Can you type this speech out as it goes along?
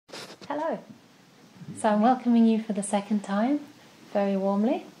Hello. So I'm welcoming you for the second time, very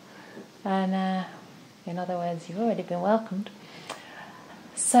warmly. And in other words, you've already been welcomed.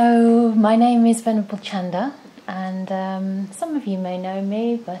 So my name is Venerable Canda, and some of you may know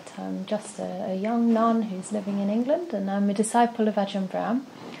me, but I'm just a young nun who's living in England, and I'm a disciple of Ajahn Brahm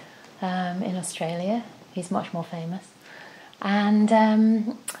in Australia. He's much more famous.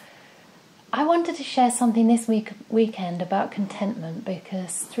 And I wanted to share something this weekend about contentment,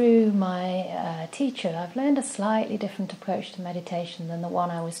 because through my teacher I've learned a slightly different approach to meditation than the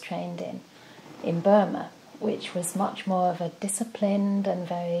one I was trained in Burma, which was much more of a disciplined and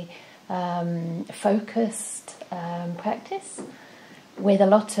very focused practice, with a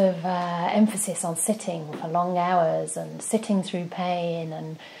lot of emphasis on sitting for long hours and sitting through pain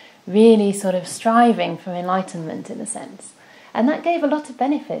and really sort of striving for enlightenment in a sense. And that gave a lot of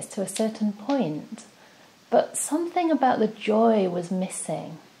benefits to a certain point, but something about the joy was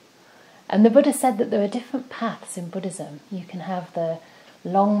missing. And the Buddha said that there are different paths in Buddhism. You can have the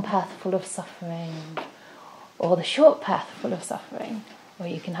long path full of suffering, or the short path full of suffering, or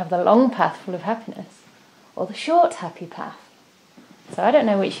you can have the long path full of happiness, or the short happy path. So I don't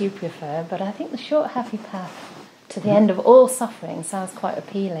know which you prefer, but I think the short happy path to the end of all suffering sounds quite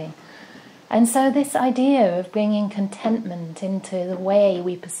appealing. And so this idea of bringing contentment into the way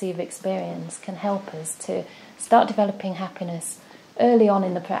we perceive experience can help us to start developing happiness early on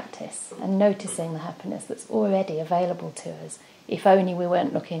in the practice and noticing the happiness that's already available to us, if only we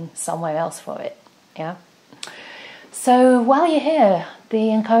weren't looking somewhere else for it. Yeah. So while you're here,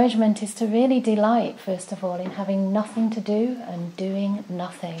 the encouragement is to really delight, first of all, in having nothing to do and doing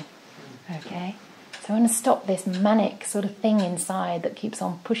nothing. Okay? So I want to stop this manic sort of thing inside that keeps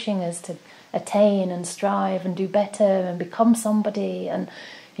on pushing us to attain and strive and do better and become somebody and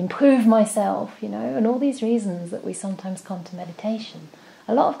improve myself, and all these reasons that we sometimes come to meditation.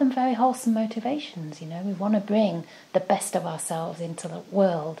 A lot of them very wholesome motivations, we want to bring the best of ourselves into the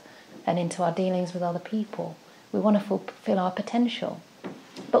world and into our dealings with other people. We want to fulfill our potential.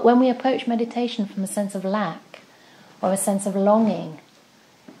 But when we approach meditation from a sense of lack or a sense of longing,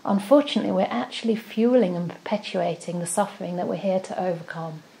 unfortunately we're actually fueling and perpetuating the suffering that we're here to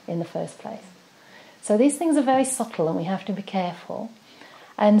overcome in the first place. So these things are very subtle and we have to be careful.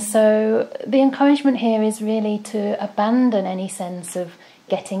 And so the encouragement here is really to abandon any sense of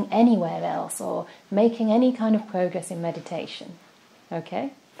getting anywhere else or making any kind of progress in meditation.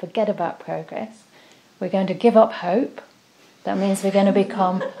 Okay? Forget about progress. We're going to give up hope. That means we're going to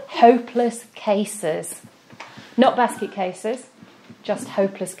become hopeless cases. Not basket cases, just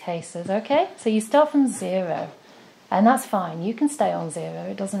hopeless cases, okay? So you start from zero. And that's fine. You can stay on zero.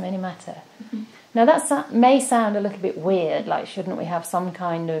 It doesn't really matter. Mm-hmm. Now that may sound a little bit weird, like shouldn't we have some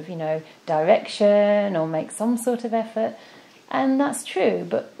kind of, direction or make some sort of effort? And that's true,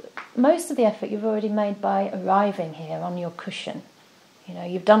 but most of the effort you've already made by arriving here on your cushion.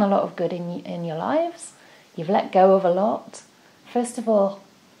 You've done a lot of good in your lives. You've let go of a lot. First of all,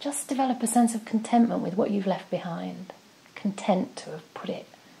 just develop a sense of contentment with what you've left behind. Content to have put it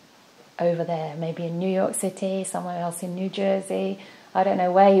over there, maybe in New York City, somewhere else in New Jersey. I don't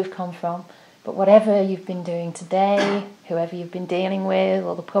know where you've come from, but whatever you've been doing today, whoever you've been dealing with,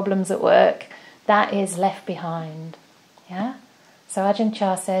 or the problems at work, that is left behind. Yeah? So Ajahn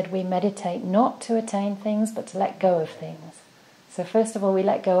Chah said we meditate not to attain things, but to let go of things. So first of all, we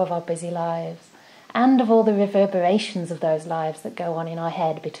let go of our busy lives and of all the reverberations of those lives that go on in our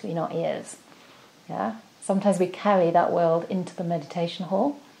head between our ears. Yeah? Sometimes we carry that world into the meditation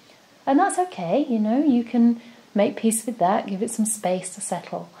hall. And that's okay, you can make peace with that, give it some space to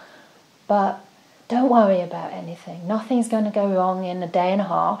settle. But don't worry about anything. Nothing's going to go wrong in a day and a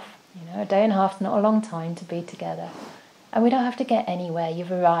half. A day and a half is not a long time to be together. And we don't have to get anywhere.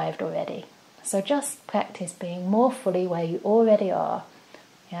 You've arrived already. So just practice being more fully where you already are.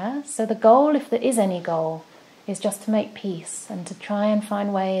 Yeah. So the goal, if there is any goal, is just to make peace and to try and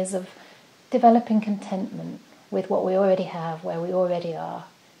find ways of developing contentment with what we already have, where we already are.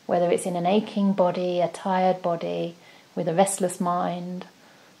 Whether it's in an aching body, a tired body, with a restless mind,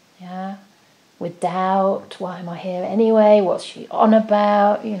 yeah, with doubt, why am I here anyway? What's she on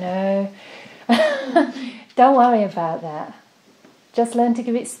about? Don't worry about that. Just learn to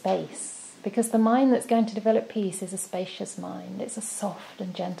give it space, because the mind that's going to develop peace is a spacious mind. It's a soft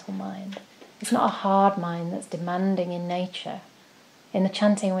and gentle mind. It's not a hard mind that's demanding in nature. In the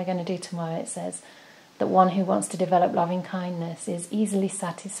chanting we're going to do tomorrow, it says that one who wants to develop loving kindness is easily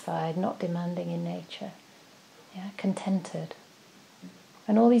satisfied, not demanding in nature. Yeah, contented.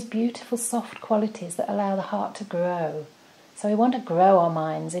 And all these beautiful soft qualities that allow the heart to grow. So we want to grow our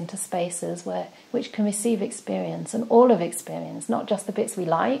minds into spaces which can receive experience, and all of experience, not just the bits we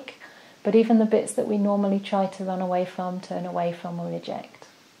like, but even the bits that we normally try to run away from, turn away from, or reject.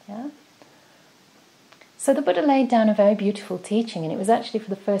 Yeah? So the Buddha laid down a very beautiful teaching, and it was actually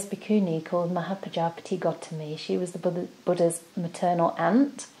for the first bhikkhuni called Mahapajapati Gautami. She was the Buddha's maternal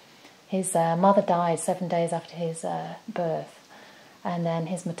aunt. His mother died 7 days after his birth, and then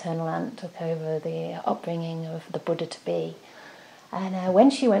his maternal aunt took over the upbringing of the Buddha-to-be. And when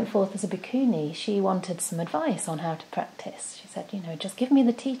she went forth as a bhikkhuni, she wanted some advice on how to practice. She said, just give me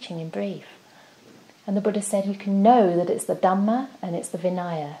the teaching in brief. And the Buddha said, you can know that it's the Dhamma and it's the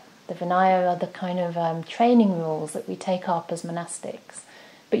Vinaya. The Vinaya are the kind of training rules that we take up as monastics.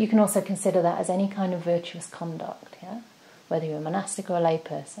 But you can also consider that as any kind of virtuous conduct, yeah? Whether you're a monastic or a lay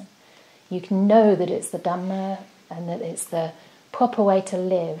person. You can know that it's the Dhamma and that it's the proper way to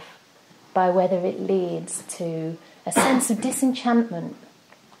live by whether it leads to a sense of disenchantment.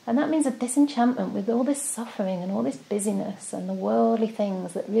 And that means a disenchantment with all this suffering and all this busyness and the worldly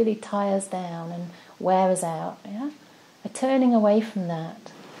things that really tie us down and wear us out, yeah? A turning away from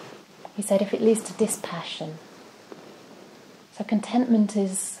that. He said if it leads to dispassion. So contentment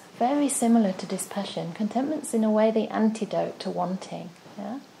is very similar to dispassion. Contentment's in a way the antidote to wanting.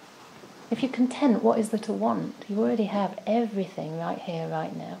 Yeah? If you're content, what is there to want? You already have everything right here,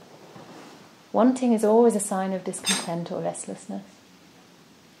 right now. Wanting is always a sign of discontent or restlessness.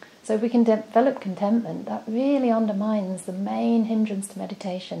 So if we can develop contentment, that really undermines the main hindrance to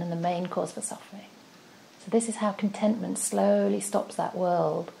meditation and the main cause for suffering. So this is how contentment slowly stops that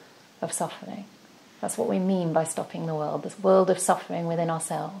world of suffering. That's what we mean by stopping the world, this world of suffering within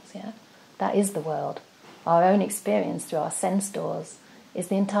ourselves. Yeah, that is the world. Our own experience through our sense doors is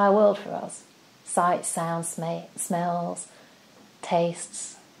the entire world for us. Sights, sounds, smells,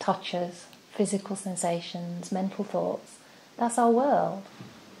 tastes, touches, physical sensations, mental thoughts. That's our world.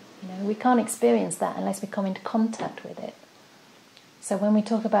 We can't experience that unless we come into contact with it. So when we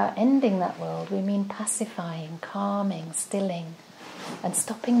talk about ending that world, we mean pacifying, calming, stilling, and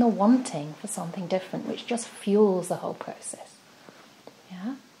stopping the wanting for something different, which just fuels the whole process.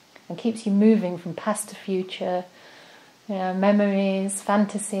 Yeah? And keeps you moving from past to future, memories,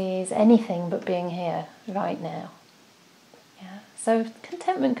 fantasies, anything but being here, right now. Yeah? So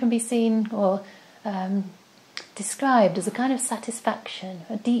contentment can be seen or described as a kind of satisfaction,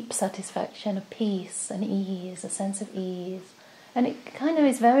 a deep satisfaction, a peace, an ease, a sense of ease. And it kind of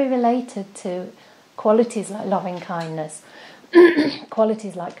is very related to qualities like loving kindness,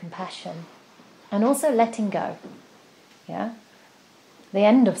 qualities like compassion, and also letting go. Yeah? The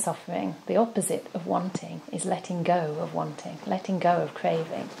end of suffering, the opposite of wanting, is letting go of wanting, letting go of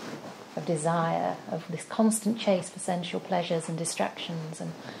craving, of desire, of this constant chase for sensual pleasures and distractions,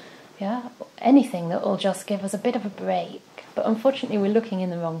 and anything that will just give us a bit of a break. But unfortunately we're looking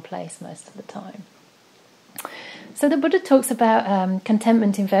in the wrong place most of the time. So the Buddha talks about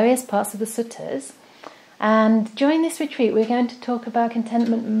contentment in various parts of the suttas. And during this retreat, we're going to talk about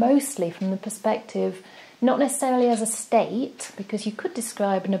contentment mostly from the perspective, not necessarily as a state, because you could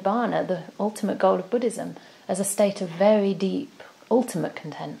describe Nibbana, the ultimate goal of Buddhism, as a state of very deep, ultimate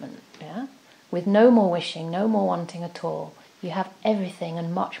contentment, yeah? With no more wishing, no more wanting at all. You have everything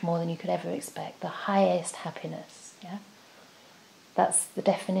and much more than you could ever expect, the highest happiness, yeah? That's the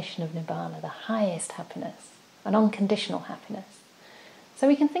definition of Nibbana, the highest happiness, an unconditional happiness. So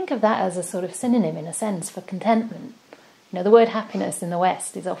we can think of that as a sort of synonym, in a sense, for contentment. The word happiness in the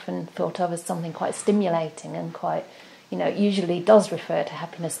West is often thought of as something quite stimulating and quite, it usually does refer to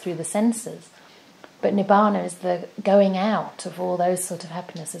happiness through the senses. But Nibbana is the going out of all those sort of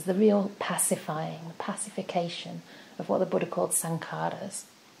happinesses, the real pacifying, the pacification of what the Buddha called sankharas.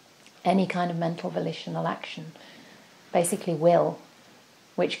 Any kind of mental volitional action, basically will,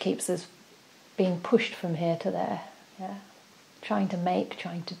 which keeps us being pushed from here to there, yeah? Trying to make,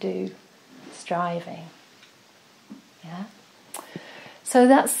 trying to do, striving. Yeah. So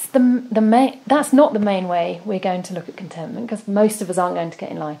that's that's not the main way we're going to look at contentment, because most of us aren't going to get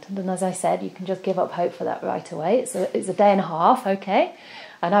enlightened. And as I said, you can just give up hope for that right away. It's a day and a half, okay?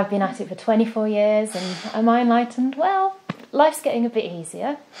 And I've been at it for 24 years, and am I enlightened? Well, life's getting a bit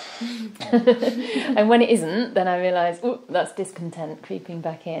easier. And when it isn't, then I realise, that's discontent creeping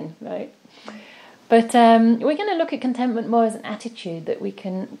back in, right? But we're going to look at contentment more as an attitude that we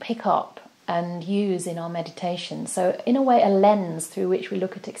can pick up and use in our meditation. So in a way, a lens through which we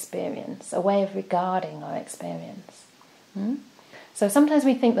look at experience, a way of regarding our experience. So sometimes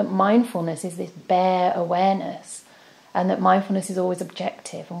we think that mindfulness is this bare awareness, and that mindfulness is always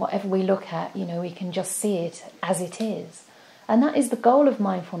objective, and whatever we look at, we can just see it as it is. And that is the goal of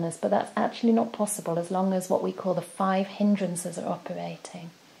mindfulness, but that's actually not possible as long as what we call the 5 hindrances are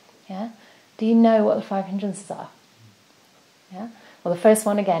operating. Yeah? Do you know what the 5 hindrances are? Yeah? Well, the first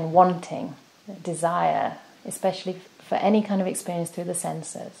one again, wanting, desire, especially for any kind of experience through the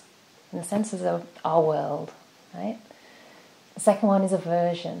senses. And the senses are our world, right? The second one is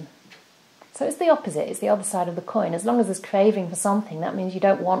aversion. So it's the opposite, it's the other side of the coin. As long as there's craving for something, that means you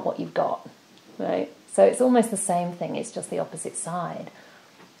don't want what you've got, right? So it's almost the same thing, it's just the opposite side.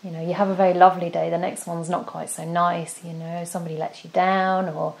 You know, you have a very lovely day, the next one's not quite so nice, you know, somebody lets you down,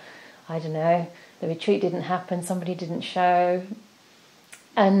 or, I don't know, the retreat didn't happen, somebody didn't show,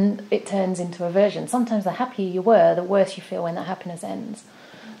 and it turns into aversion. Sometimes the happier you were, the worse you feel when that happiness ends.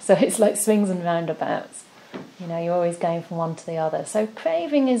 So it's like swings and roundabouts. You know, you're always going from one to the other. So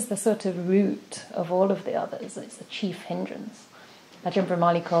craving is the sort of root of all of the others. It's the chief hindrance. Ajahn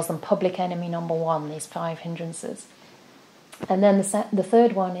Brahmali calls them public enemy number one, these 5 hindrances. And then the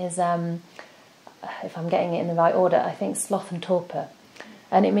third one is, if I'm getting it in the right order, I think sloth and torpor.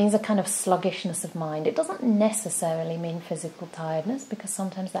 And it means a kind of sluggishness of mind. It doesn't necessarily mean physical tiredness, because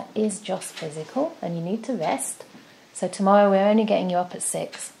sometimes that is just physical and you need to rest. So tomorrow we're only getting you up at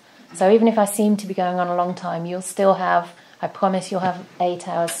 6. So even if I seem to be going on a long time, you'll still have, I promise you'll have 8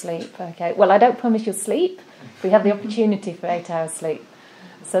 hours sleep. Okay. Well, I don't promise you'll sleep. We have the opportunity for 8 hours sleep.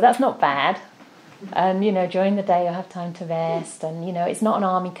 So that's not bad. And, you know, during the day you'll have time to rest. And, you know, it's not an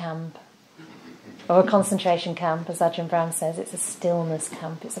army camp or a concentration camp, as Ajahn Brahm says. It's a stillness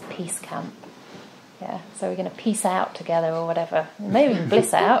camp. It's a peace camp. Yeah. So we're going to peace out together or whatever. Maybe even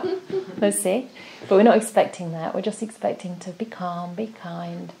bliss out. Let's see. But we're not expecting that. We're just expecting to be calm, be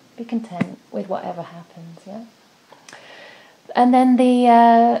kind, be content with whatever happens, yeah? And then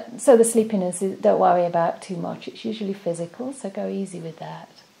so the sleepiness, don't worry about too much. It's usually physical, so go easy with that.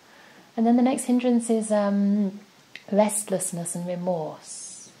 And then the next hindrance is restlessness and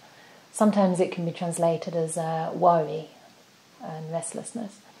remorse. Sometimes it can be translated as worry and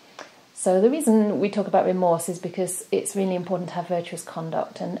restlessness. So the reason we talk about remorse is because it's really important to have virtuous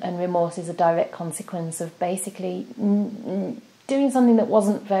conduct, and remorse is a direct consequence of basically doing something that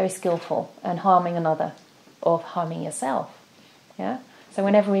wasn't very skillful and harming another or harming yourself. Yeah. So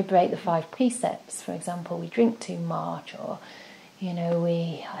whenever we break the 5 precepts, for example, we drink too much, or, you know,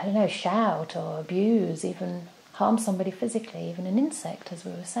 we, I don't know, shout or abuse, even harm somebody physically, even an insect, as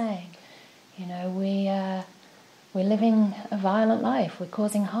we were saying. You know, we're living a violent life, we're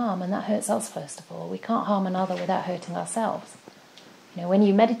causing harm, and that hurts us first of all. We can't harm another without hurting ourselves. You know, when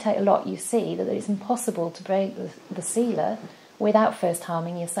you meditate a lot, you see that it's impossible to break the sila without first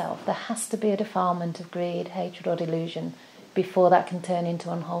harming yourself. There has to be a defilement of greed, hatred or delusion before that can turn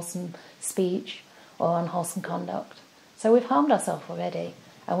into unwholesome speech or unwholesome conduct. So we've harmed ourselves already,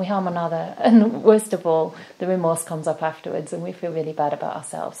 and we harm another, and worst of all, the remorse comes up afterwards and we feel really bad about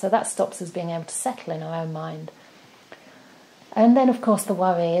ourselves. So that stops us being able to settle in our own mind. And then, of course, the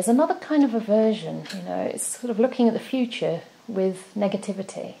worry is another kind of aversion. You know, it's sort of looking at the future with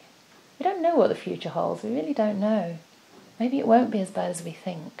negativity. We don't know what the future holds. We really don't know. Maybe it won't be as bad as we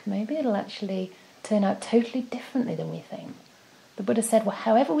think. Maybe it'll actually turn out totally differently than we think. The Buddha said, well,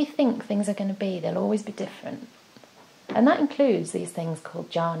 however we think things are going to be, they'll always be different. And that includes these things called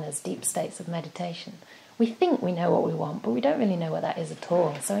jhanas, deep states of meditation. We think we know what we want, but we don't really know what that is at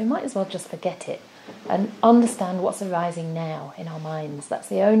all. So we might as well just forget it and understand what's arising now in our minds. That's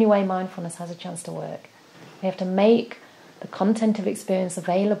the only way mindfulness has a chance to work. We have to make the content of experience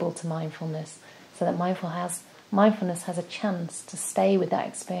available to mindfulness so that mindfulness has a chance to stay with that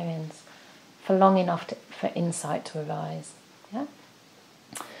experience for long enough for insight to arise. Yeah?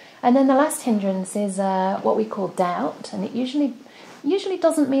 And then the last hindrance is what we call doubt, and it usually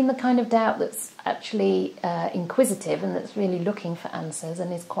doesn't mean the kind of doubt that's actually inquisitive and that's really looking for answers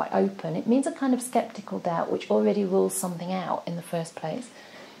and is quite open. It means a kind of skeptical doubt which already rules something out in the first place.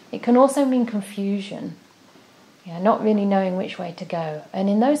 It can also mean confusion, not really knowing which way to go. And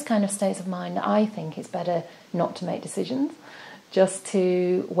in those kind of states of mind, I think it's better not to make decisions, just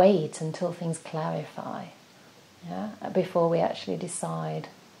to wait until things clarify, before we actually decide,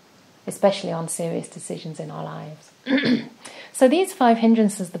 especially on serious decisions in our lives. So these 5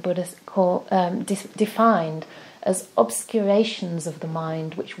 hindrances the Buddha defined as obscurations of the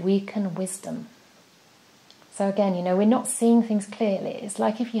mind which weaken wisdom. So again, we're not seeing things clearly. It's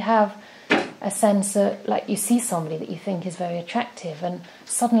like if you have a sense of, like you see somebody that you think is very attractive and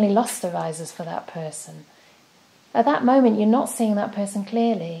suddenly lust arises for that person. At that moment, you're not seeing that person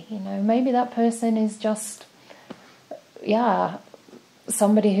clearly. Maybe that person is just,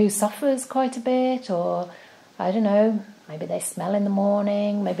 somebody who suffers quite a bit, or, I don't know, maybe they smell in the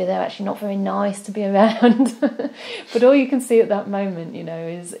morning, maybe they're actually not very nice to be around. But all you can see at that moment,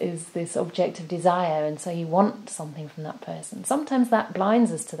 is this object of desire, and so you want something from that person. Sometimes that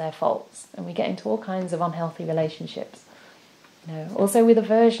blinds us to their faults, and we get into all kinds of unhealthy relationships. Also with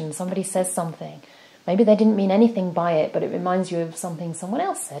aversion, somebody says something. Maybe they didn't mean anything by it, but it reminds you of something someone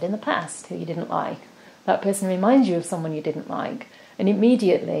else said in the past who you didn't like. That person reminds you of someone you didn't like. And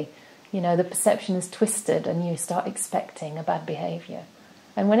immediately, the perception is twisted and you start expecting a bad behaviour.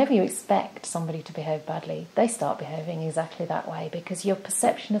 And whenever you expect somebody to behave badly, they start behaving exactly that way because your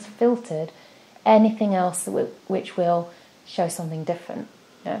perception has filtered anything else which will show something different.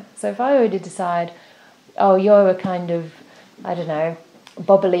 Yeah? So if I were to decide, oh, you're a kind of, I don't know,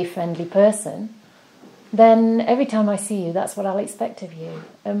 bubbly, friendly person, then every time I see you, that's what I'll expect of you.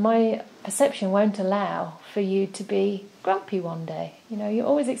 And my perception won't allow for you to be grumpy one day. You're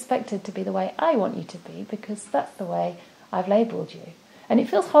always expected to be the way I want you to be because that's the way I've labelled you. And it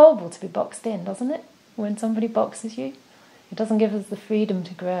feels horrible to be boxed in, doesn't it? When somebody boxes you, it doesn't give us the freedom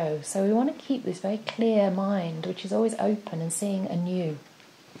to grow. So we want to keep this very clear mind, which is always open and seeing anew.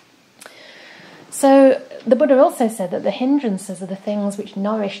 So the Buddha also said that the hindrances are the things which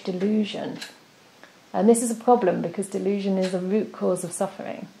nourish delusion. And this is a problem because delusion is a root cause of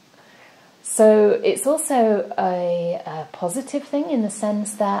suffering. So it's also a positive thing in the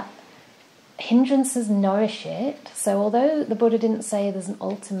sense that hindrances nourish it. So although the Buddha didn't say there's an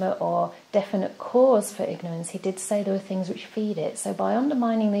ultimate or definite cause for ignorance, he did say there were things which feed it. So by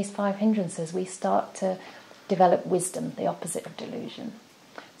undermining these 5 hindrances, we start to develop wisdom, the opposite of delusion.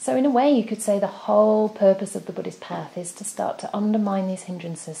 So in a way, you could say the whole purpose of the Buddhist path is to start to undermine these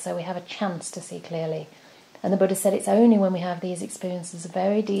hindrances so we have a chance to see clearly. And the Buddha said it's only when we have these experiences of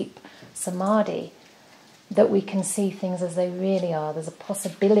very deep samadhi that we can see things as they really are. There's a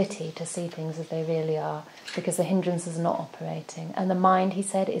possibility to see things as they really are because the hindrances are not operating. And the mind, he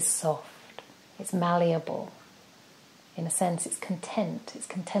said, is soft. It's malleable. In a sense, it's content. It's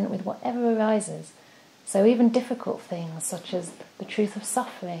content with whatever arises. So even difficult things such as the truth of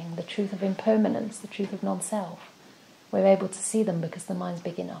suffering, the truth of impermanence, the truth of non-self, we're able to see them because the mind's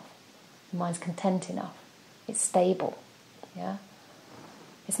big enough. The mind's content enough. It's stable. Yeah?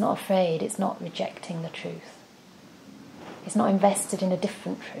 It's not afraid. It's not rejecting the truth. It's not invested in a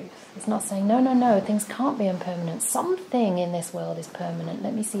different truth. It's not saying, no, things can't be impermanent. Something in this world is permanent.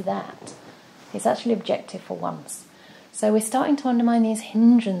 Let me see that. It's actually objective for once. So we're starting to undermine these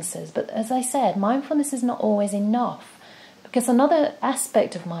hindrances. But as I said, mindfulness is not always enough. Because another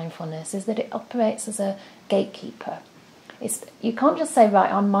aspect of mindfulness is that it operates as a gatekeeper. You can't just say,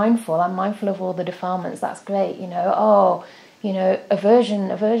 right, I'm mindful of all the defilements, that's great,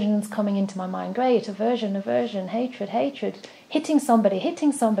 aversion's coming into my mind, great, aversion, hatred, hitting somebody,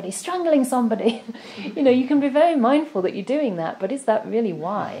 strangling somebody. You can be very mindful that you're doing that, but is that really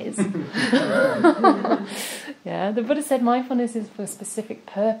wise? Yeah, the Buddha said mindfulness is for a specific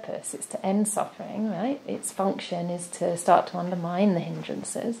purpose. It's to end suffering, right? Its function is to start to undermine the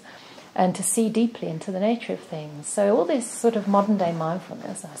hindrances and to see deeply into the nature of things. So all this sort of modern day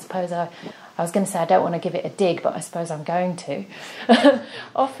mindfulness, I suppose I was going to say I don't want to give it a dig, but I suppose I'm going to.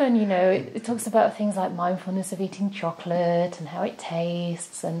 Often, it talks about things like mindfulness of eating chocolate and how it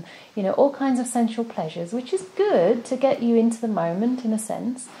tastes and, all kinds of sensual pleasures, which is good to get you into the moment in a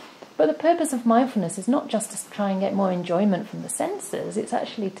sense. But the purpose of mindfulness is not just to try and get more enjoyment from the senses, it's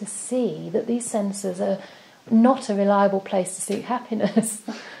actually to see that these senses are not a reliable place to seek happiness.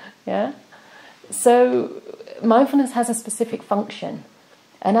 Yeah? So mindfulness has a specific function.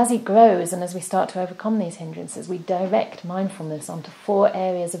 And as it grows and as we start to overcome these hindrances, we direct mindfulness onto 4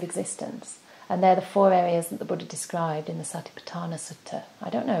 areas of existence. And they're the 4 areas that the Buddha described in the Satipatthana Sutta. I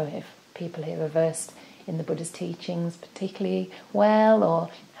don't know if people here are versed in the Buddha's teachings particularly well or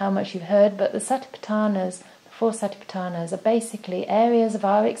how much you've heard, but the Satipatthanas, the 4 Satipatthanas, are basically areas of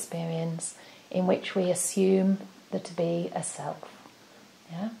our experience in which we assume there to be a self.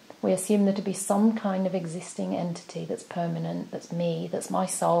 Yeah? We assume there to be some kind of existing entity that's permanent, that's me, that's my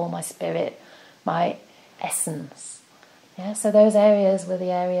soul, my spirit, my essence. Yeah? So those areas were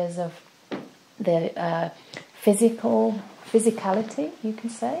the areas of the physicality, you can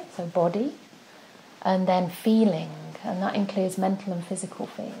say, so body, and then feeling, and that includes mental and physical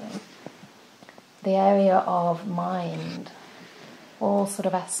feeling. The area of mind, all sort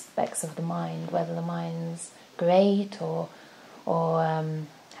of aspects of the mind, whether the mind's great or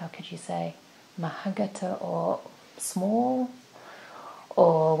how could you say, mahagata or small,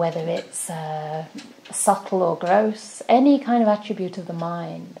 or whether it's subtle or gross, any kind of attribute of the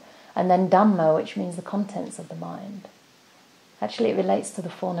mind. And then Dhamma, which means the contents of the mind. Actually, it relates to the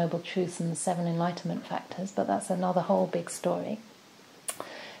 4 Noble Truths and the 7 Enlightenment Factors, but that's another whole big story.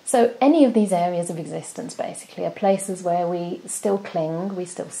 So any of these areas of existence, basically, are places where we still cling, we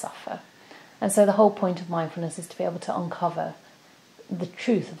still suffer. And so the whole point of mindfulness is to be able to uncover the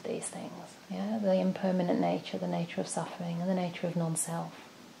truth of these things. Yeah, the impermanent nature, the nature of suffering, and the nature of non-self.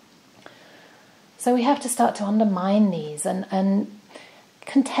 So we have to start to undermine these, and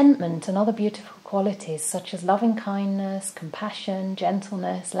contentment and other beautiful qualities such as loving kindness, compassion,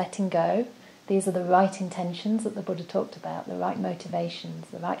 gentleness, letting go. These are the right intentions that the Buddha talked about, the right motivations,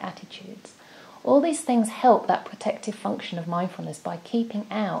 the right attitudes. All these things help that protective function of mindfulness by keeping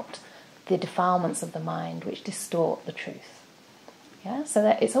out the defilements of the mind which distort the truth. Yeah, so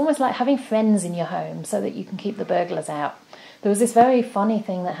that it's almost like having friends in your home so that you can keep the burglars out. There was this very funny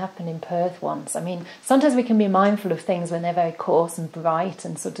thing that happened in Perth once. I mean, sometimes we can be mindful of things when they're very coarse and bright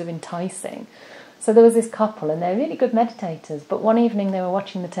and sort of enticing. So there was this couple, and they're really good meditators, but one evening they were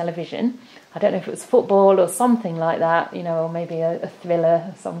watching the television. I don't know if it was football or something like that, you know, or maybe a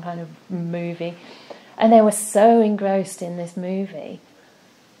thriller, some kind of movie. And they were so engrossed in this movie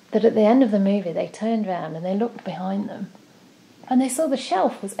that at the end of the movie they turned around and they looked behind them and they saw the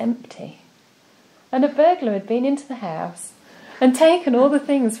shelf was empty. And a burglar had been into the house and taken all the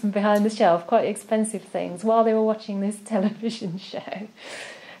things from behind the shelf, quite expensive things, while they were watching this television show.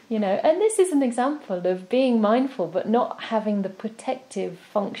 You know, and this is an example of being mindful but not having the protective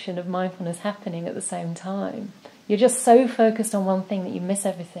function of mindfulness happening at the same time. You're just so focused on one thing that you miss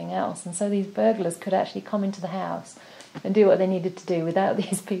everything else. And so these burglars could actually come into the house and do what they needed to do without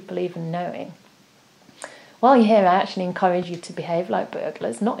these people even knowing. While you're here, I actually encourage you to behave like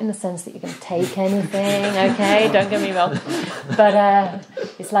burglars, not in the sense that you're going to take anything, okay, don't get me wrong, but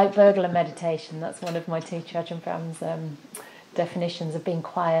it's like burglar meditation. That's one of my teacher Ajahn Brahm's definitions of being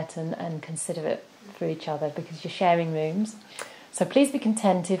quiet and considerate for each other, because you're sharing rooms. So please be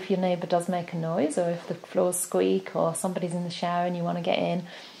content if your neighbour does make a noise, or if the floors squeak, or somebody's in the shower and you want to get in.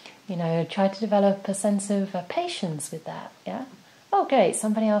 You know, try to develop a sense of patience with that, yeah? Oh, great,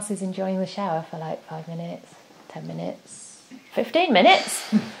 somebody else is enjoying the shower for like 5 minutes, 10 minutes, 15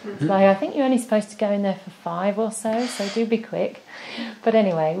 minutes. So I think you're only supposed to go in there for 5 or so do be quick. But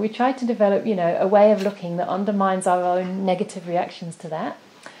anyway, we try to develop, you know, a way of looking that undermines our own negative reactions to that.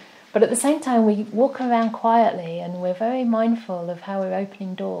 But at the same time, we walk around quietly and we're very mindful of how we're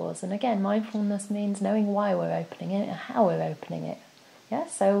opening doors. And again, mindfulness means knowing why we're opening it and how we're opening it. Yeah,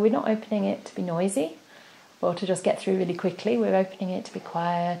 so we're not opening it to be noisy or to just get through really quickly. We're opening it to be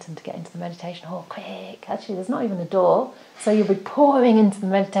quiet and to get into the meditation hall quick. Actually, there's not even a door, so you'll be pouring into the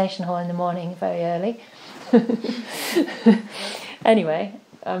meditation hall in the morning very early. Anyway,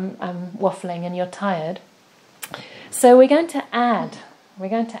 I'm waffling and you're tired. So we're going to add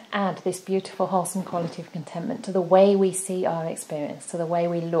this beautiful, wholesome quality of contentment to the way we see our experience, to the way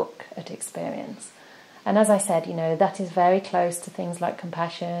we look at experience. And as I said, you know, that is very close to things like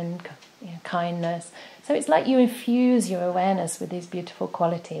compassion, kindness. So it's like you infuse your awareness with these beautiful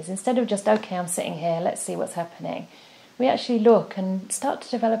qualities. Instead of just, okay, I'm sitting here, let's see what's happening. We actually look and start to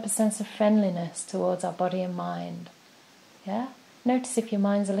develop a sense of friendliness towards our body and mind. Yeah? Notice if your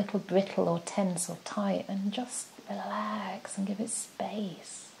mind's a little brittle or tense or tight, and just relax and give it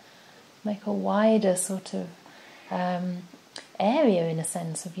space. Make a wider sort of area, in a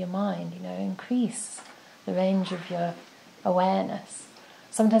sense, of your mind, you know, increase the range of your awareness.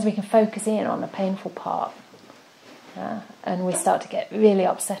 Sometimes we can focus in on a painful part, and we start to get really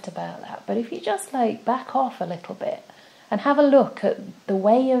upset about that. But if you just like back off a little bit and have a look at the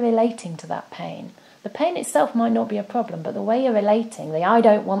way you're relating to that pain. The pain itself might not be a problem, but the way you're relating, the I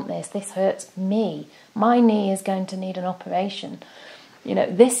don't want this hurts me, my knee is going to need an operation. You know,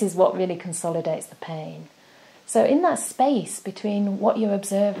 this is what really consolidates the pain. So in that space between what you're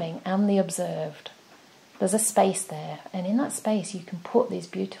observing and the observed, there's a space there, and in that space you can put these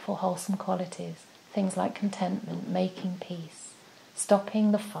beautiful, wholesome qualities, things like contentment, making peace,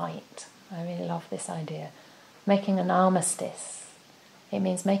 stopping the fight. I really love this idea. Making an armistice. It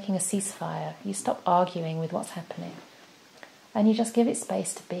means making a ceasefire. You stop arguing with what's happening, and you just give it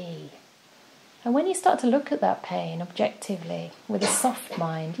space to be. And when you start to look at that pain objectively, with a soft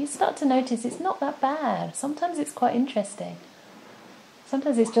mind, you start to notice it's not that bad. Sometimes it's quite interesting.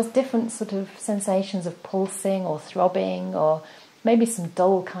 Sometimes it's just different sort of sensations of pulsing or throbbing, or maybe some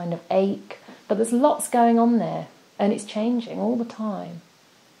dull kind of ache. But there's lots going on there, and it's changing all the time.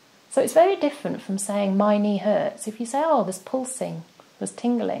 So it's very different from saying, my knee hurts. If you say, oh, there's pulsing, there's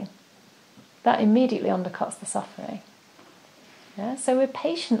tingling, that immediately undercuts the suffering. Yeah? So we're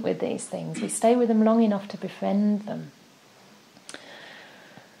patient with these things. We stay with them long enough to befriend them.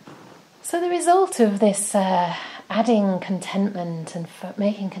 So the result of this adding contentment and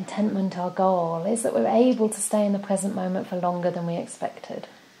making contentment our goal is that we're able to stay in the present moment for longer than we expected.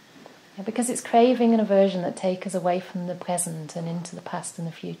 Yeah, because it's craving and aversion that take us away from the present and into the past and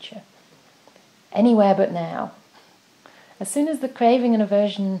the future. Anywhere but now. As soon as the craving and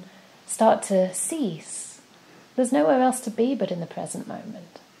aversion start to cease, there's nowhere else to be but in the present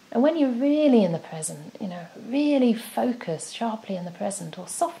moment. And when you're really in the present, really focused sharply in the present or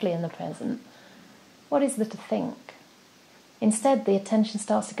softly in the present, what is there to think? Instead, the attention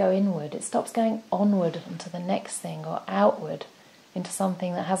starts to go inward. It stops going onward into the next thing or outward into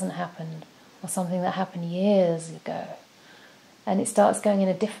something that hasn't happened or something that happened years ago. And it starts going in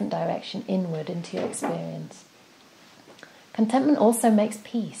a different direction, inward into your experience. Contentment also makes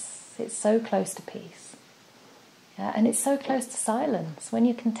peace. It's so close to peace. Yeah? And it's so close to silence. When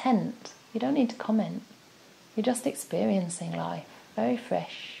you're content, you don't need to comment. You're just experiencing life, very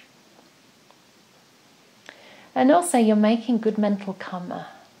fresh. And also you're making good mental karma.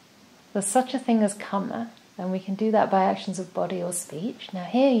 There's such a thing as karma, and we can do that by actions of body or speech. Now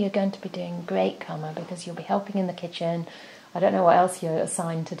here you're going to be doing great karma because you'll be helping in the kitchen. I don't know what else you're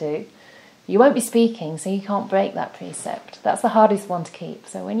assigned to do. You won't be speaking, so you can't break that precept. That's the hardest one to keep.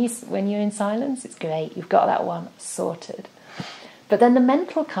 So when you're in silence, it's great. You've got that one sorted. But then the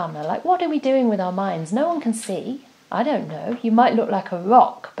mental karma, like what are we doing with our minds? No one can see. I don't know. You might look like a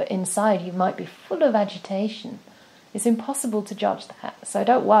rock, but inside you might be full of agitation. It's impossible to judge that. So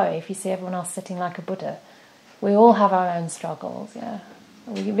don't worry if you see everyone else sitting like a Buddha. We all have our own struggles, yeah.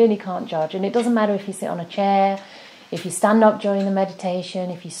 We really can't judge. And it doesn't matter if you sit on a chair, if you stand up during the meditation,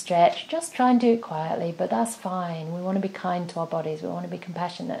 if you stretch, just try and do it quietly, but that's fine. We want to be kind to our bodies. We want to be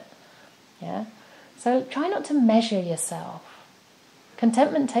compassionate, yeah. So try not to measure yourself.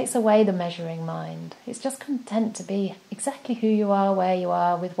 Contentment takes away the measuring mind. It's just content to be exactly who you are, where you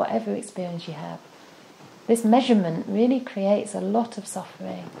are, with whatever experience you have. This measurement really creates a lot of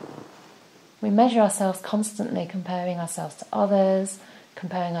suffering. We measure ourselves constantly, comparing ourselves to others,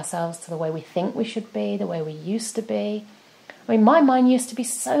 comparing ourselves to the way we think we should be, the way we used to be. I mean, my mind used to be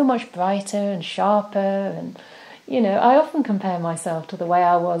so much brighter and sharper, and, I often compare myself to the way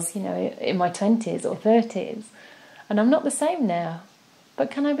I was, in my 20s or 30s, and I'm not the same now.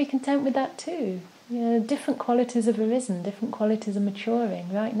 But can I be content with that too? Different qualities have arisen, different qualities are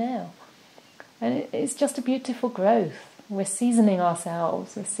maturing right now. And it's just a beautiful growth. We're seasoning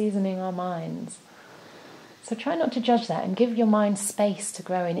ourselves, we're seasoning our minds. So try not to judge that and give your mind space to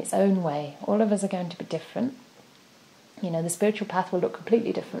grow in its own way. All of us are going to be different. The spiritual path will look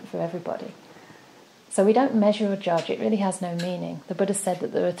completely different for everybody. So we don't measure or judge, it really has no meaning. The Buddha said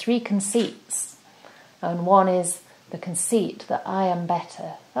that there are 3 conceits, and one is the conceit that I am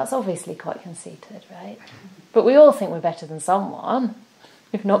better. That's obviously quite conceited, right? But we all think we're better than someone,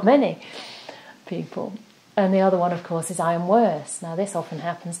 if not many people. And the other one, of course, is I am worse. Now this often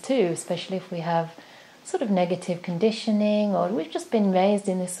happens too, especially if we have sort of negative conditioning, or we've just been raised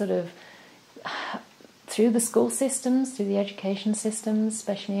in this sort of, through the school systems, through the education systems,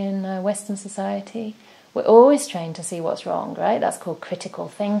 especially in Western society, we're always trained to see what's wrong, right? That's called critical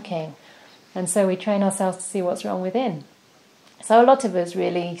thinking. And so we train ourselves to see what's wrong within. So a lot of us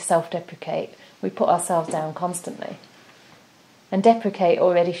really self-deprecate. We put ourselves down constantly. And deprecate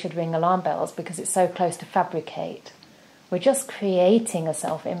already should ring alarm bells because it's so close to fabricate. We're just creating a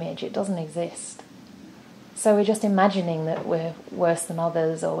self-image. It doesn't exist. So we're just imagining that we're worse than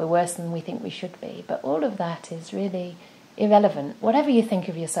others or we're worse than we think we should be. But all of that is really irrelevant. Whatever you think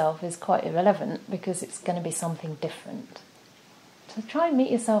of yourself is quite irrelevant because it's going to be something different. So try and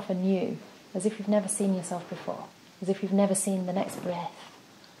meet yourself anew, as if you've never seen yourself before, as if you've never seen the next breath.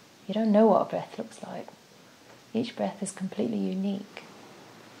 You don't know what a breath looks like. Each breath is completely unique.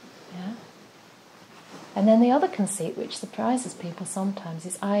 Yeah? And then the other conceit, which surprises people sometimes,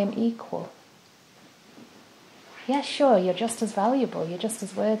 is I am equal. Yeah, sure, you're just as valuable, you're just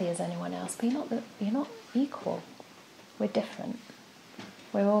as worthy as anyone else, but you're not equal. We're different.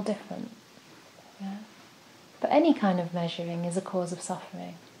 We're all different. Yeah? But any kind of measuring is a cause of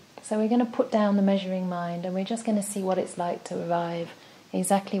suffering. So we're going to put down the measuring mind and we're just going to see what it's like to arrive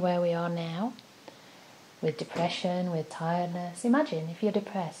exactly where we are now, with depression, with tiredness. Imagine if you're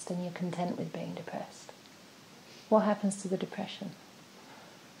depressed and you're content with being depressed. What happens to the depression?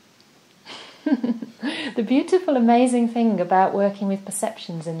 The beautiful, amazing thing about working with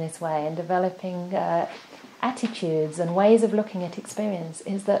perceptions in this way and developing attitudes and ways of looking at experience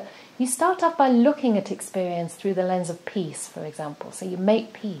is that you start off by looking at experience through the lens of peace, for example. So you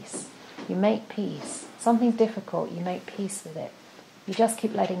make peace. You make peace. Something's difficult, you make peace with it. You just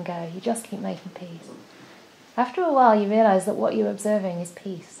keep letting go. You just keep making peace. After a while, you realise that what you're observing is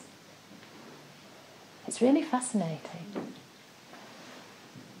peace. It's really fascinating.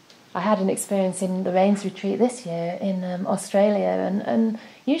 I had an experience in the Rains retreat this year in Australia, and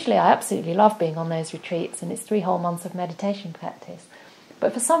usually I absolutely love being on those retreats, and it's 3 whole months of meditation practice.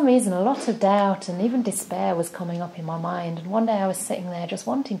 But for some reason, a lot of doubt and even despair was coming up in my mind. And one day I was sitting there just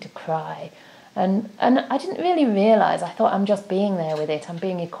wanting to cry. And I didn't really realise. I thought, I'm just being there with it. I'm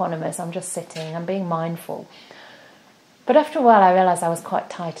being equanimous. I'm just sitting. I'm being mindful. But after a while, I realised I was quite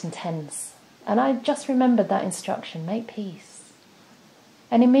tight and tense. And I just remembered that instruction, make peace.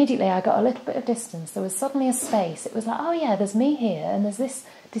 And immediately I got a little bit of distance. There was suddenly a space. It was like, oh yeah, there's me here and there's this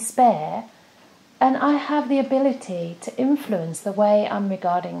despair. And I have the ability to influence the way I'm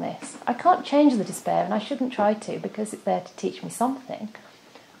regarding this. I can't change the despair, and I shouldn't try to, because it's there to teach me something.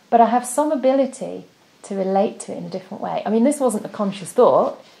 But I have some ability to relate to it in a different way. I mean, this wasn't a conscious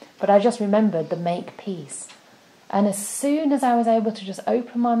thought, but I just remembered the make peace. And as soon as I was able to just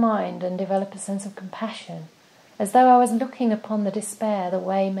open my mind and develop a sense of compassion, as though I was looking upon the despair the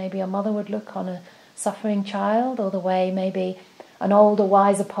way maybe a mother would look on a suffering child, or the way maybe an older,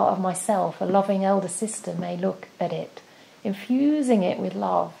 wiser part of myself, a loving elder sister, may look at it, infusing it with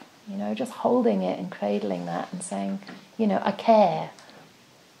love, just holding it and cradling that and saying, I care.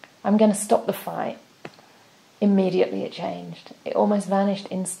 I'm going to stop the fight. Immediately it changed. It almost vanished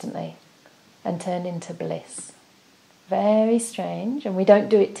instantly and turned into bliss. Very strange, and we don't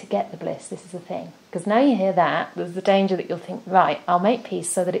do it to get the bliss, this is the thing. Because now you hear that, there's the danger that you'll think, right, I'll make peace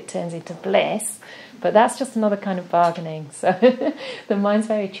so that it turns into bliss, but that's just another kind of bargaining, so the mind's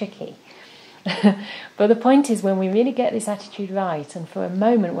very tricky. But the point is, when we really get this attitude right, and for a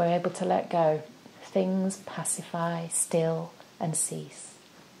moment we're able to let go, things pacify, still, and cease.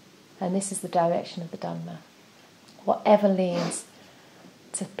 And this is the direction of the Dhamma. Whatever leads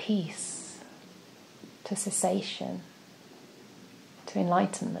to peace, to cessation, to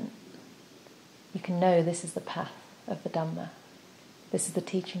enlightenment, you can know this is the path of the Dhamma. This is the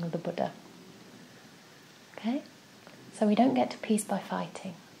teaching of the Buddha. Okay? So we don't get to peace by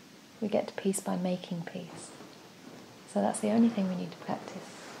fighting. We get to peace by making peace. So that's the only thing we need to practice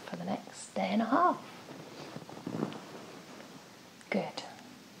for the next day and a half. Good.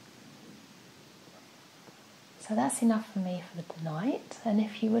 So that's enough for me for the night. And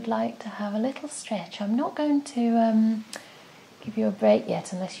if you would like to have a little stretch, I'm not going to give you a break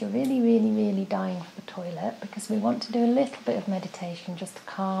yet unless you're really, really, really dying for the toilet, because we want to do a little bit of meditation just to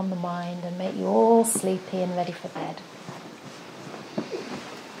calm the mind and make you all sleepy and ready for bed.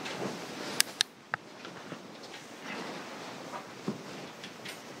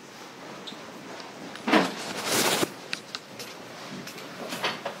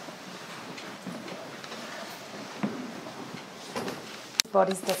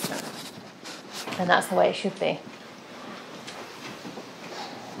 Body's different, and that's the way it should be.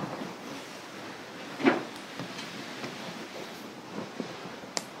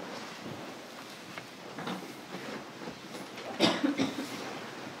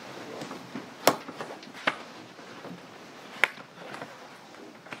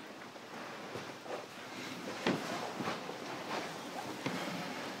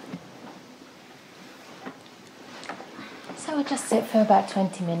 So we'll just sit for about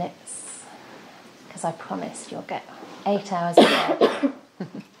 20 minutes, because I promised you'll get 8 hours of bed.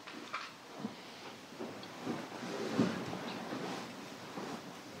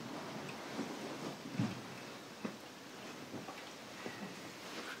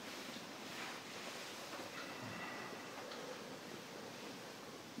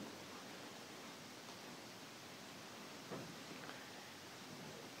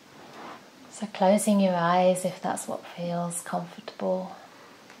 So closing your eyes if that's what feels comfortable.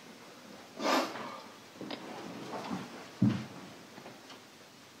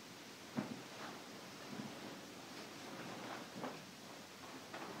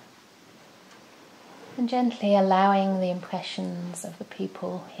 And gently allowing the impressions of the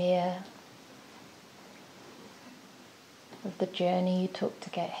people here, of the journey you took to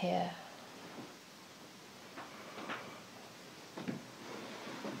get here.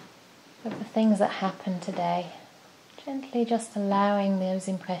 Of the things that happened today, gently just allowing those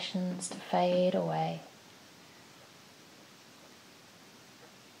impressions to fade away.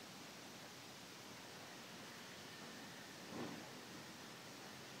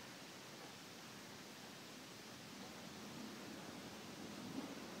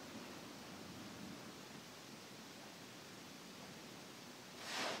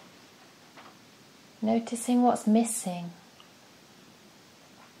 Noticing what's missing.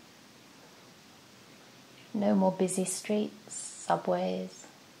 No more busy streets, subways.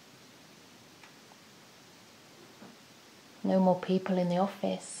 No more people in the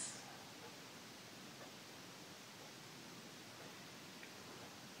office.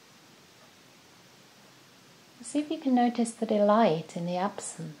 See if you can notice the delight in the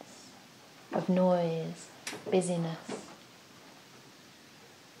absence of noise, busyness.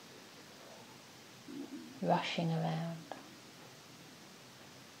 rushing around.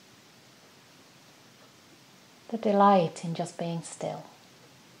 The delight in just being still.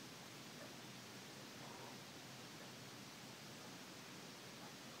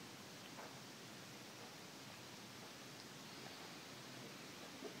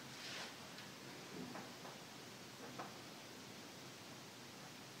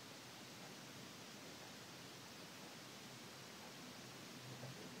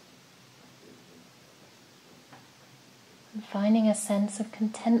 And finding a sense of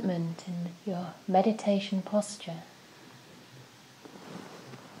contentment in your meditation posture.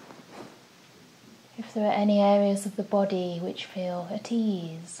 If there are any areas of the body which feel at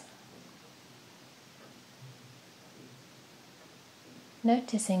ease,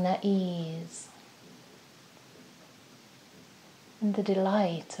 noticing that ease and the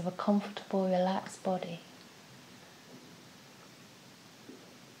delight of a comfortable, relaxed body.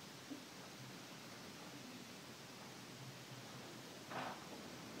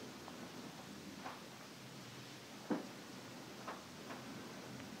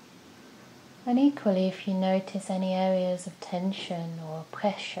 And equally, if you notice any areas of tension or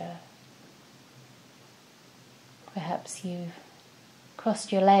pressure, perhaps you've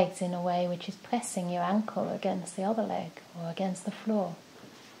crossed your legs in a way which is pressing your ankle against the other leg or against the floor.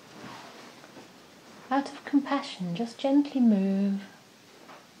 Out of compassion, just gently move,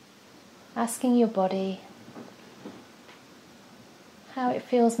 asking your body how it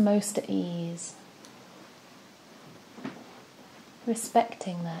feels most at ease,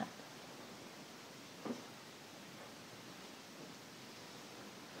 respecting that.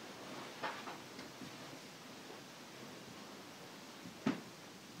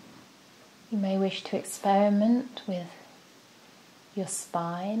 You may wish to experiment with your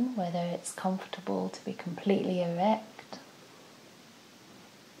spine, whether it's comfortable to be completely erect,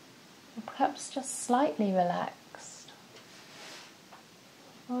 or perhaps just slightly relaxed,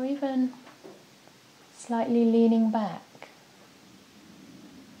 or even slightly leaning back,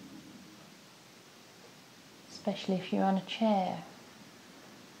 especially if you're on a chair.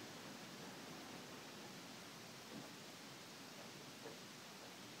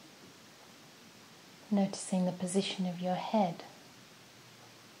 Noticing the position of your head.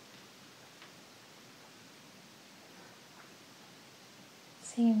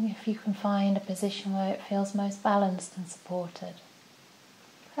 Seeing if you can find a position where it feels most balanced and supported.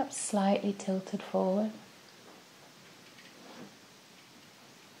 Perhaps slightly tilted forward.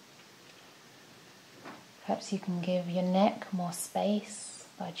 Perhaps you can give your neck more space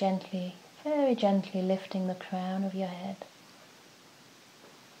by gently, very gently lifting the crown of your head.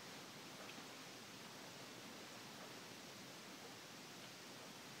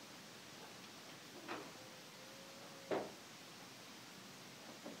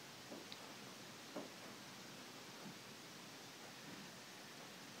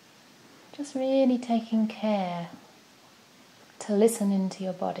 Just really taking care to listen into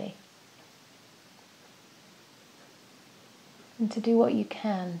your body and to do what you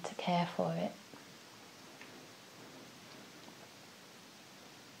can to care for it.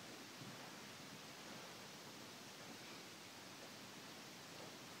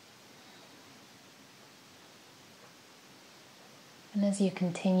 And as you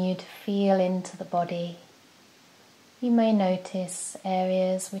continue to feel into the body, you may notice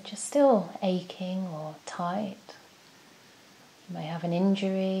areas which are still aching or tight. You may have an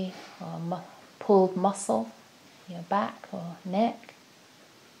injury or a pulled muscle in your back or neck.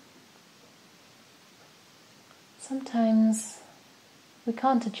 Sometimes we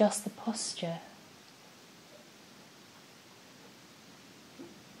can't adjust the posture.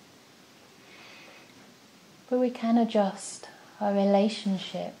 But we can adjust our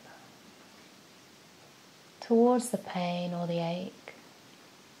relationship towards the pain or the ache.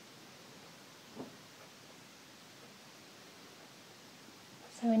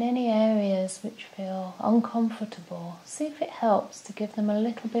 So in any areas which feel uncomfortable, see if it helps to give them a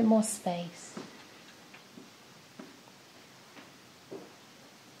little bit more space.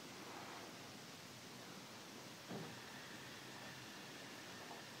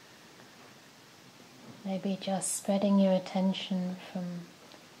 Maybe just spreading your attention from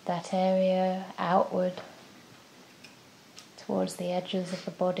that area outward towards the edges of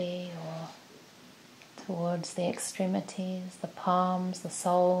the body or towards the extremities, the palms, the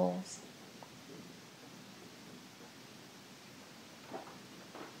soles.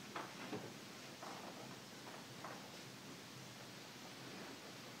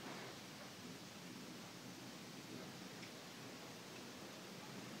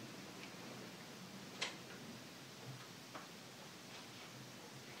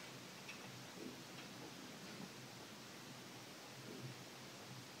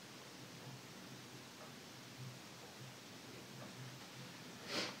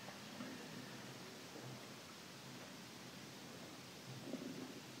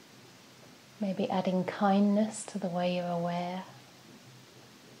 Maybe adding kindness to the way you're aware.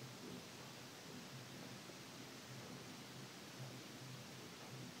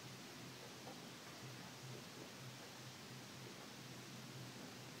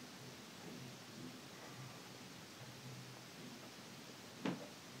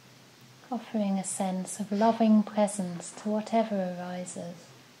 Offering a sense of loving presence to whatever arises,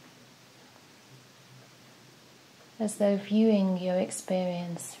 as though viewing your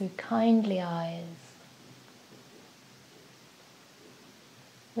experience through kindly eyes,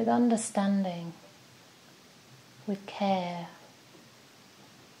 with understanding, with care,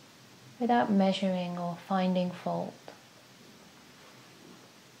 without measuring or finding fault,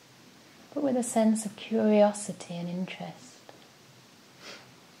 but with a sense of curiosity and interest.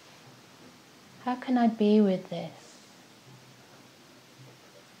 How can I be with this?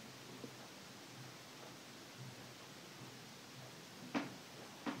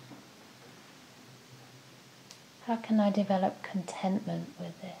 How can I develop contentment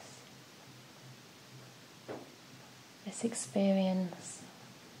with this? This experience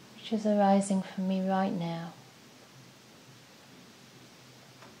which is arising for me right now.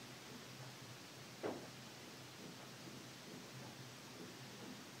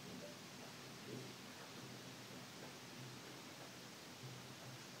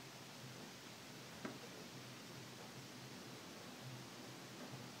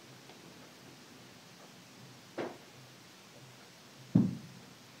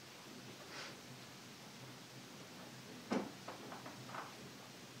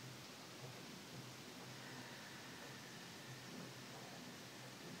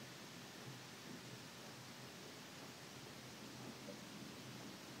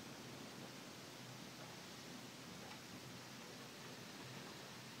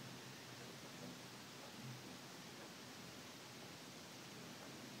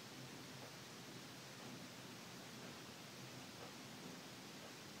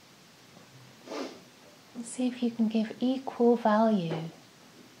 See if you can give equal value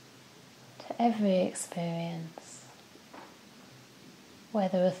to every experience,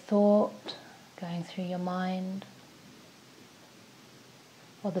 whether a thought going through your mind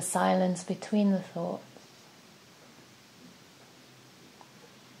or the silence between the thoughts,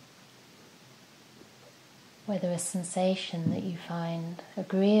 whether a sensation that you find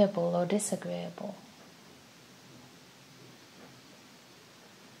agreeable or disagreeable.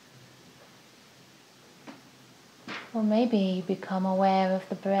 Or maybe you become aware of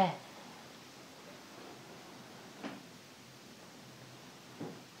the breath.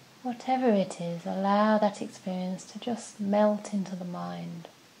 Whatever it is, allow that experience to just melt into the mind.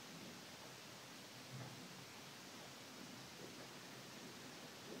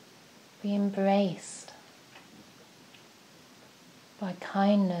 Be embraced by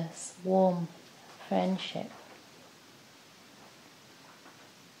kindness, warmth, friendship.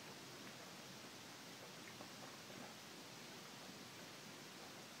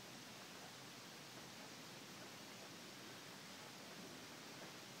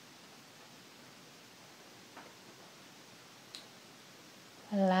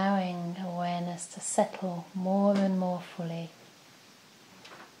 Allowing awareness to settle more and more fully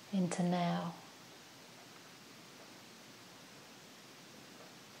into now.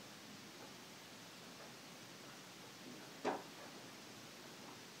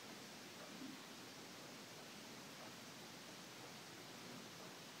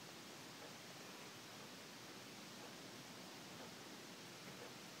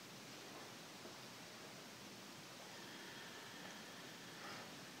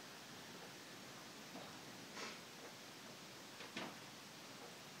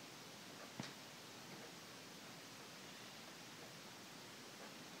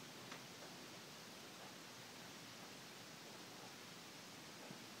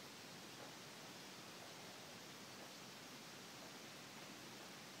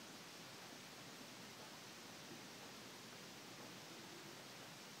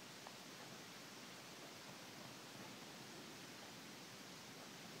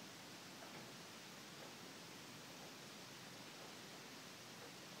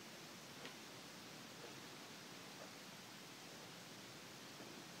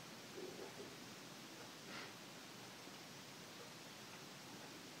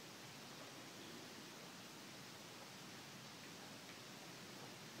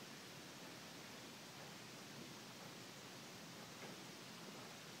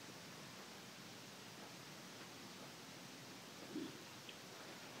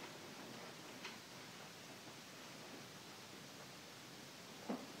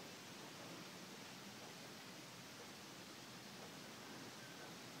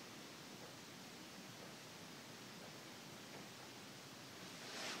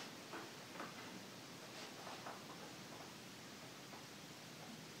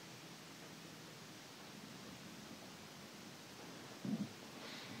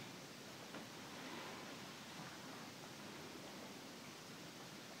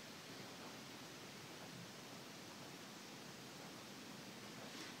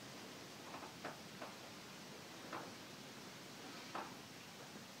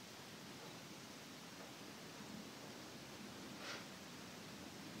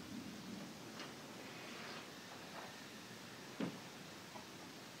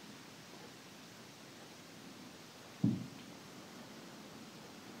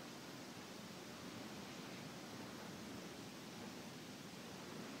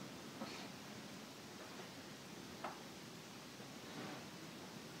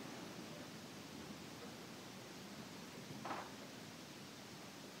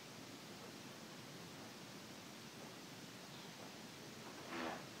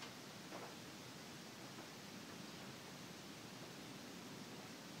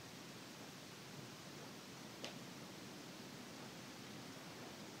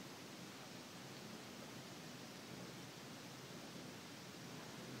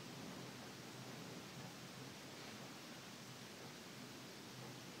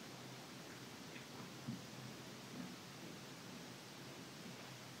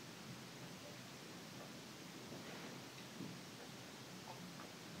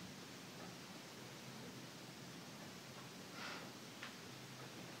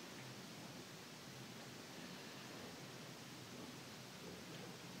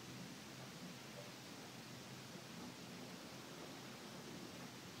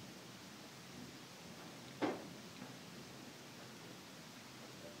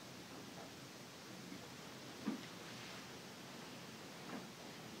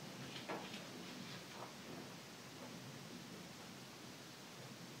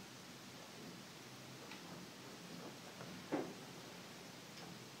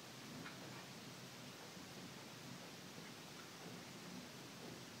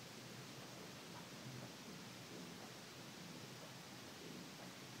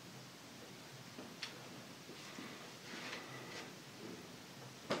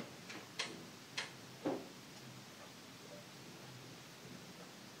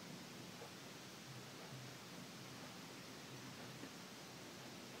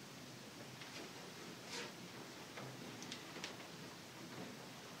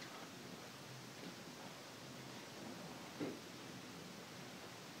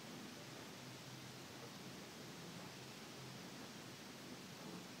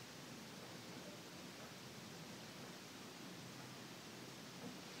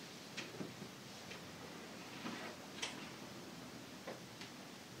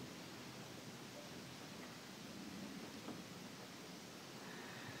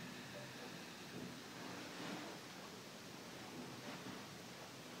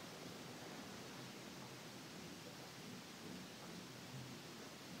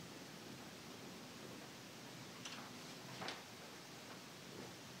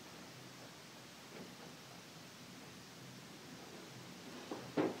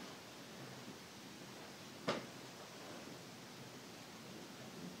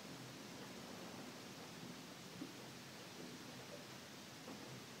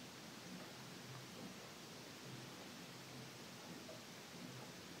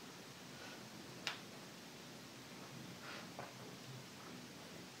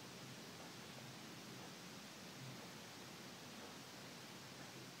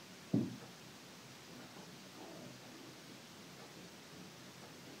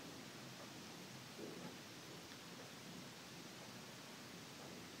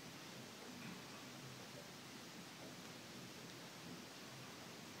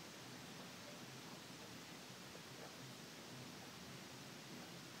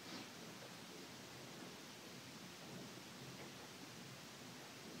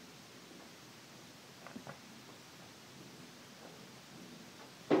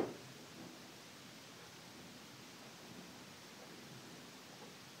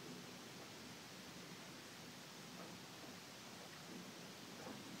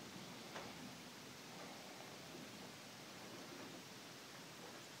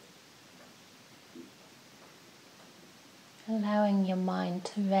 allowing your mind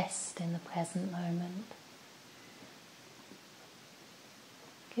to rest in the present moment,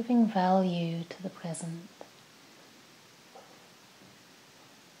 giving value to the present.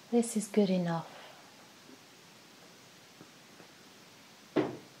 This is good enough.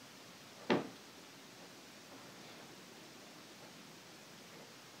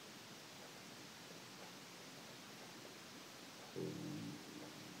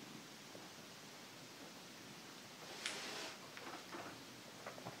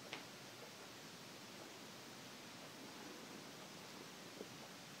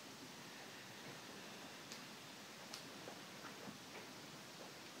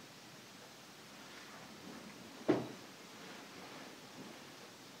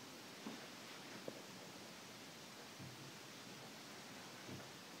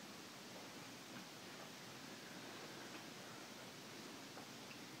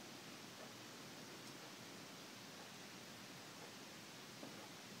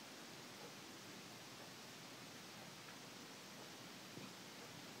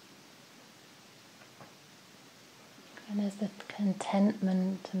 And as the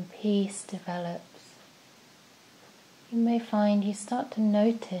contentment and peace develops, you may find you start to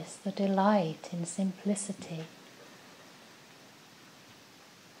notice the delight in simplicity,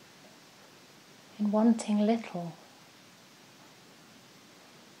 in wanting little,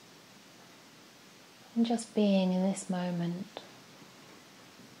 in just being in this moment,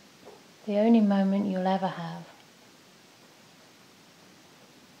 the only moment you'll ever have.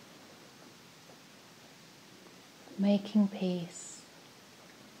 Making peace,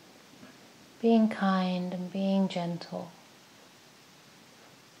 being kind and being gentle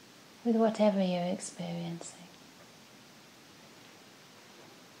with whatever you're experiencing.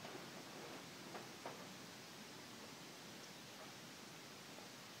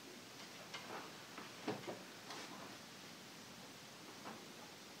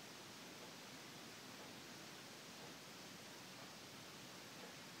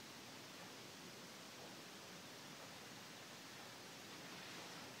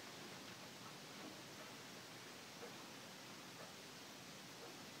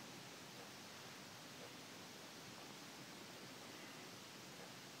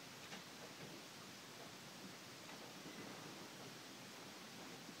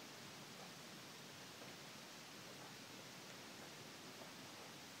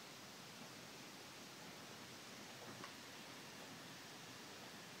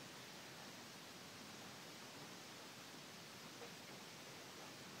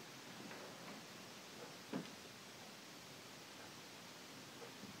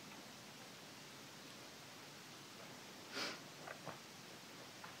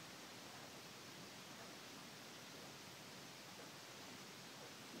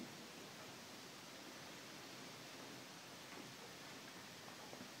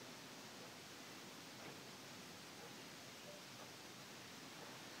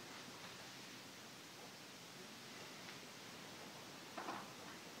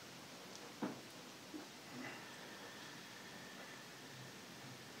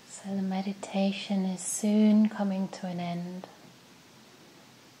 So the meditation is soon coming to an end.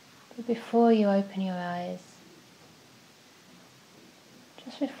 But before you open your eyes,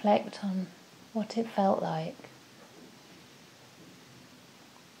 just reflect on what it felt like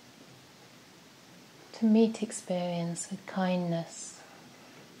to meet experience with kindness,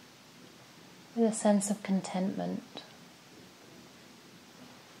 with a sense of contentment.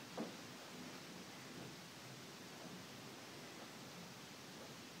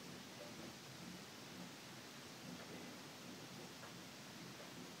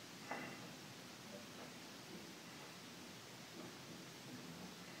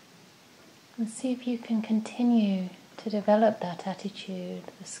 And see if you can continue to develop that attitude,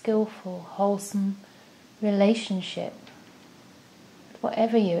 the skillful, wholesome relationship with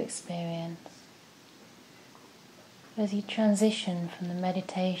whatever you experience. As you transition from the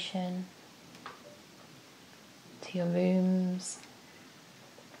meditation to your rooms,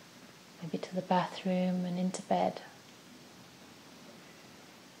 maybe to the bathroom and into bed.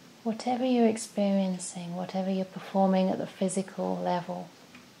 Whatever you're experiencing, whatever you're performing at the physical level,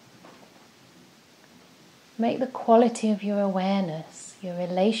 make the quality of your awareness, your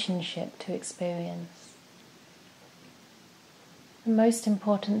relationship to experience, the most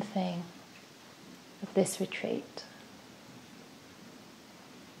important thing of this retreat.